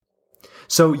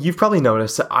So you've probably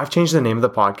noticed that I've changed the name of the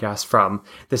podcast from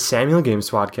the Samuel Games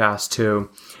podcast to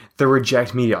the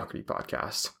Reject Mediocrity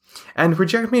podcast. And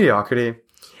Reject Mediocrity,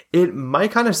 it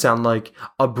might kind of sound like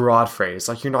a broad phrase,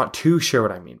 like you're not too sure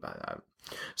what I mean by that.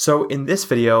 So in this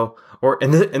video, or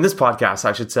in this podcast,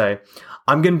 I should say,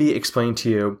 I'm going to be explaining to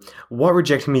you what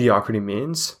Reject Mediocrity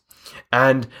means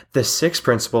and the 6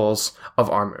 principles of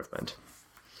our movement.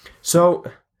 So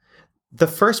the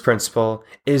first principle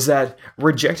is that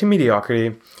rejecting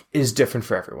mediocrity is different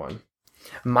for everyone.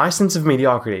 My sense of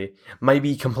mediocrity might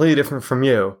be completely different from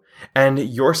you, and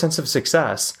your sense of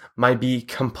success might be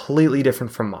completely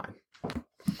different from mine.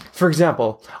 For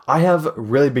example, I have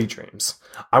really big dreams.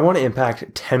 I want to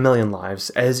impact 10 million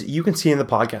lives, as you can see in the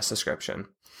podcast description.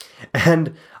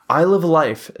 And I live a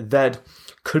life that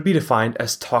could be defined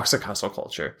as toxic hustle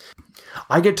culture.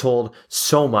 I get told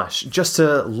so much just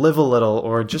to live a little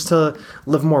or just to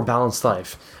live a more balanced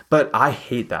life, but I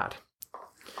hate that.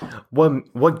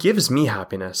 What gives me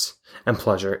happiness and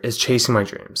pleasure is chasing my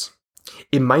dreams.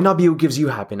 It might not be what gives you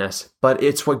happiness, but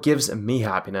it's what gives me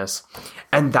happiness,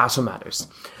 and that's what matters.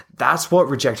 That's what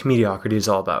Reject Mediocrity is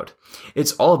all about.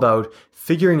 It's all about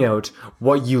figuring out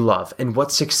what you love and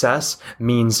what success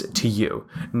means to you.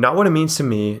 Not what it means to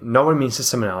me, not what it means to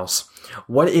someone else,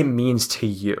 what it means to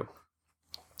you.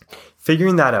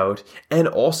 Figuring that out, and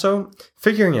also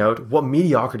figuring out what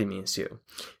mediocrity means to you.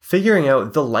 Figuring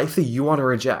out the life that you want to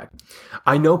reject.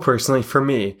 I know personally for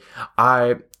me,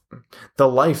 the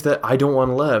life that I don't want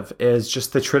to live is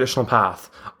just the traditional path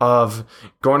of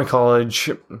going to college,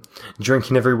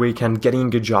 drinking every weekend, getting a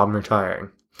good job, and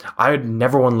retiring. I would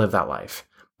never want to live that life,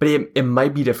 but it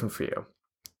might be different for you.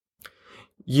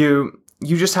 You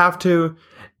just have to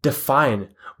define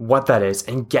what that is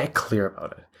and get clear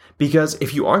about it. Because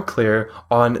if you aren't clear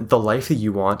on the life that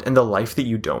you want and the life that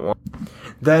you don't want,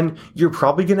 then you're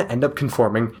probably going to end up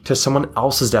conforming to someone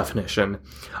else's definition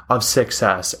of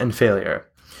success and failure,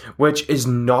 which is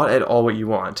not at all what you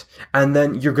want. And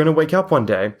then you're going to wake up one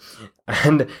day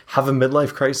and have a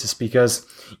midlife crisis because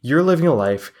you're living a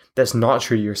life that's not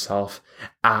true to yourself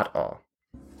at all.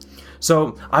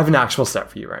 So I have an actual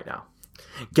step for you right now.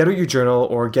 Get out your journal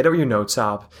or get out your notes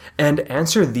app and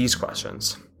answer these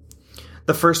questions.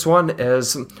 The first one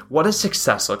is, what does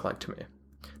success look like to me?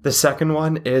 The second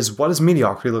one is, what does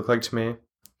mediocrity look like to me?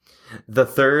 The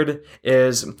third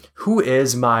is, who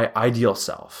is my ideal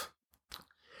self?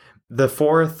 The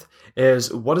fourth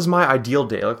is, what does my ideal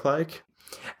day look like?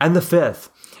 And the fifth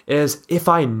is, if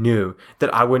I knew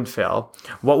that I wouldn't fail,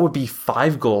 what would be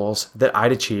 5 goals that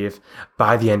I'd achieve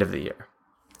by the end of the year?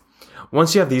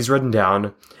 Once you have these written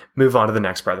down, move on to the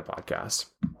next part of the podcast.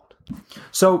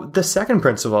 So the second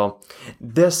principle,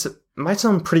 this might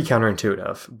sound pretty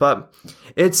counterintuitive, but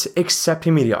it's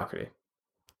accepting mediocrity.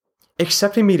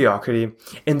 Accepting mediocrity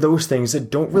in those things that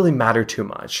don't really matter too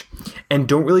much and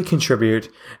don't really contribute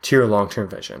to your long-term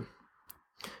vision.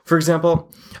 For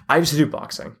example, I used to do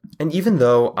boxing, and even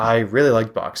though I really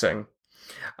liked boxing,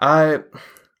 I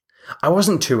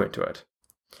wasn't too into it.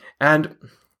 And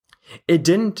it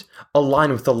didn't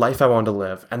align with the life I wanted to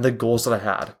live and the goals that I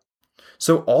had.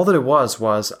 So all that it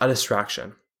was a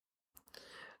distraction.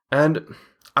 And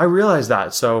I realized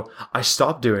that, so I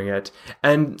stopped doing it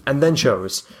and then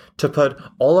chose to put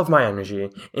all of my energy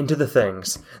into the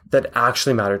things that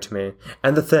actually matter to me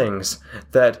and the things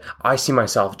that I see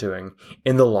myself doing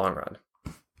in the long run.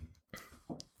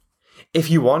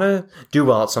 If you want to do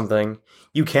well at something,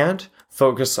 you can't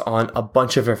focus on a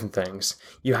bunch of different things.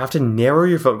 You have to narrow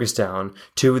your focus down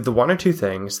to the 1 or 2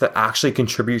 things that actually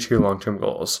contribute to your long-term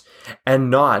goals and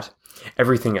not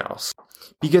everything else.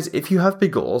 Because if you have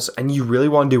big goals and you really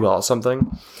want to do well at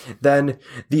something, then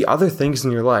the other things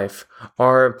in your life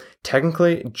are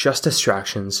technically just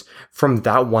distractions from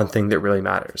that one thing that really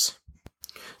matters.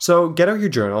 So get out your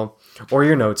journal or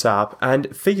your notes app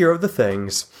and figure out the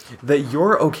things that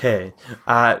you're okay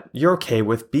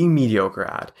with being mediocre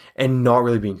at and not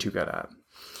really being too good at.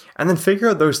 And then figure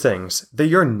out those things that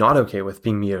you're not okay with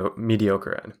being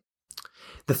mediocre in.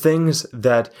 The things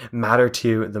that matter to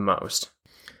you the most.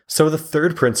 So the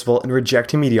third principle in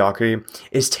rejecting mediocrity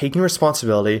is taking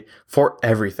responsibility for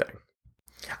everything.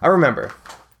 I remember,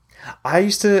 I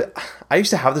used to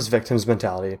have this victim's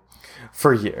mentality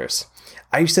for years.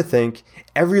 I used to think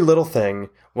every little thing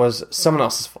was someone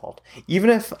else's fault. Even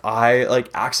if I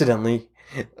accidentally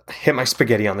hit my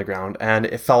spaghetti on the ground and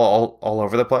it fell all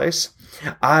over the place,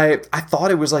 I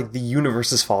thought it was like the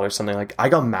universe's fault or something. Like I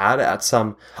got mad at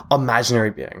some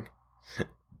imaginary being.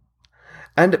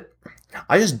 And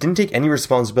I just didn't take any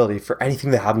responsibility for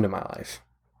anything that happened in my life.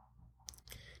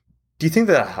 Do you think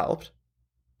that helped?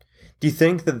 Do you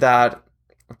think that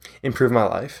improved my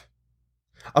life?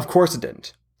 Of course it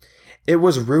didn't. It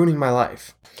was ruining my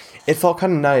life. It felt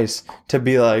kind of nice to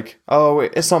be like, oh,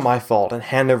 it's not my fault, and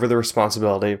hand over the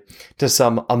responsibility to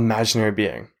some imaginary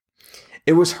being.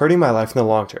 It was hurting my life in the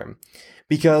long term,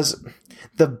 because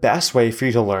the best way for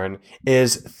you to learn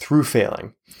is through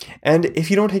failing. And if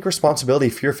you don't take responsibility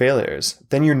for your failures,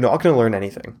 then you're not going to learn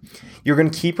anything. You're going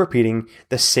to keep repeating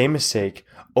the same mistake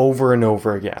over and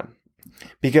over again,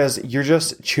 because you're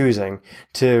just choosing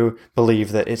to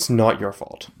believe that it's not your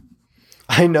fault.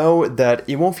 I know that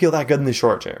it won't feel that good in the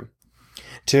short term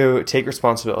to take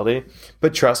responsibility,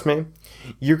 but trust me,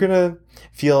 you're going to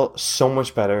feel so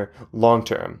much better long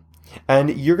term,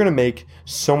 and you're going to make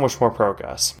so much more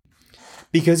progress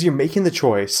because you're making the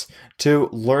choice to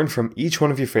learn from each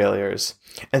one of your failures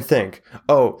and think,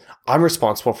 oh, I'm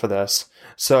responsible for this,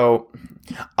 so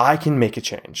I can make a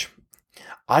change.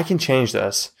 I can change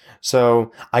this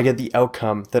so I get the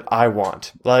outcome that I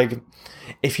want. Like,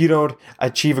 if you don't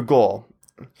achieve a goal,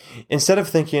 instead of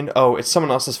thinking, oh, it's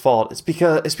someone else's fault, it's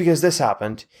because this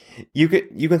happened, you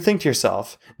can think to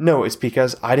yourself, no, it's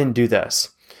because I didn't do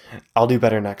this. I'll do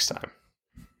better next time.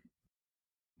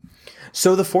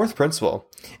 So the fourth principle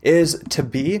is to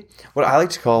be what I like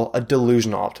to call a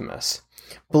delusional optimist.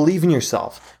 Believe in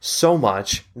yourself so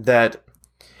much that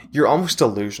you're almost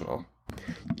delusional.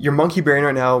 Your monkey brain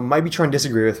right now might be trying to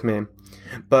disagree with me,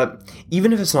 but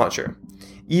even if it's not true,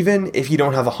 even if you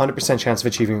don't have a 100% chance of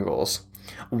achieving your goals,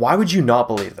 why would you not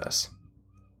believe this?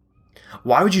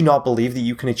 Why would you not believe that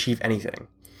you can achieve anything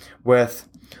with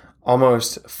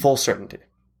almost full certainty?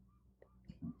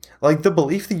 Like, the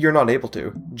belief that you're not able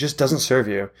to just doesn't serve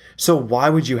you, so why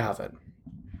would you have it?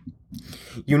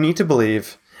 You need to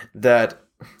believe that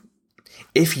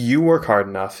if you work hard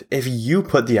enough, if you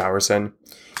put the hours in,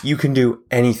 you can do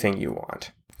anything you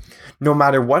want. No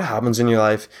matter what happens in your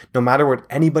life, no matter what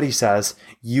anybody says,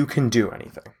 you can do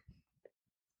anything.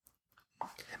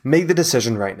 Make the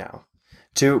decision right now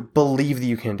to believe that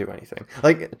you can do anything.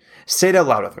 Like, say it out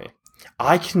loud with me.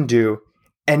 I can do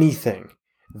anything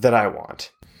that I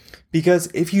want. Because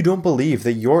if you don't believe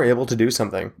that you're able to do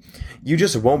something, you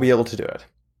just won't be able to do it,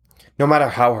 no matter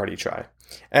how hard you try.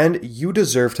 And you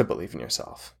deserve to believe in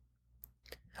yourself.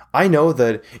 I know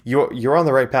that you're on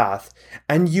the right path,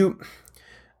 and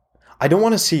I don't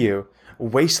want to see you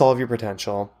waste all of your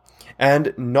potential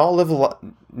and not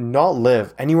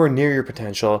live anywhere near your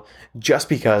potential just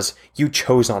because you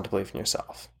chose not to believe in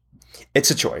yourself.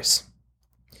 It's a choice.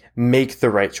 Make the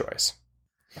right choice.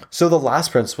 So the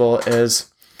last principle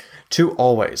is to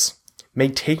always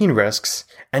make taking risks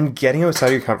and getting outside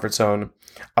of your comfort zone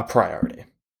a priority.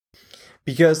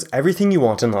 Because everything you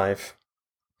want in life,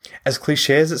 as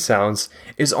cliche as it sounds,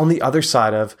 is on the other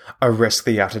side of a risk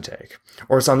that you have to take,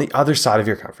 or it's on the other side of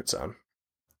your comfort zone.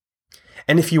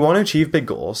 And if you want to achieve big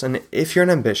goals, and if you're an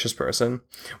ambitious person,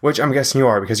 which I'm guessing you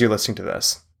are because you're listening to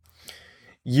this,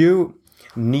 you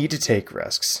need to take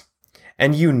risks,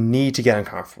 and you need to get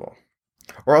uncomfortable,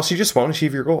 or else you just won't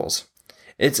achieve your goals.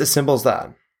 It's as simple as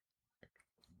that.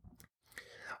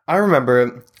 I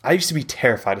remember I used to be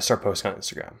terrified to start posting on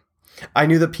Instagram. I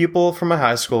knew that people from my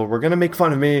high school were going to make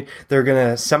fun of me. They were going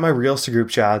to send my reels to group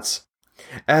chats.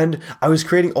 And I was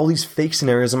creating all these fake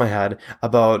scenarios in my head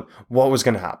about what was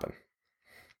going to happen.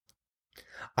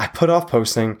 I put off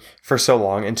posting for so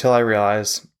long until I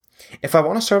realized if I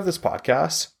want to start this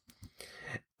podcast,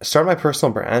 start my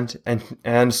personal brand,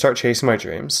 and start chasing my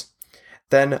dreams,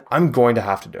 then I'm going to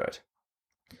have to do it.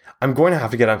 I'm going to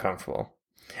have to get uncomfortable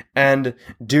and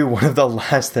do one of the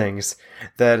last things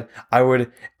that I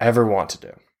would ever want to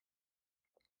do.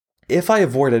 If I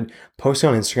avoided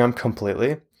posting on Instagram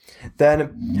completely,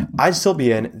 then I'd still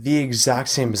be in the exact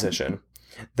same position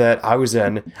that I was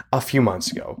in a few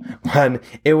months ago when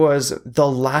it was the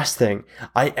last thing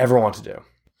I ever want to do.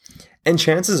 And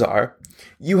chances are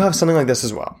you have something like this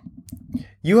as well.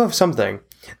 You have something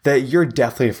that you're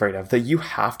deathly afraid of that you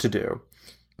have to do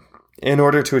in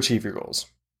order to achieve your goals.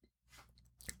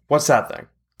 What's that thing?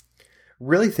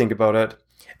 Really think about it,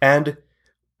 and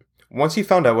once you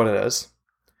found out what it is,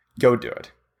 go do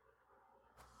it.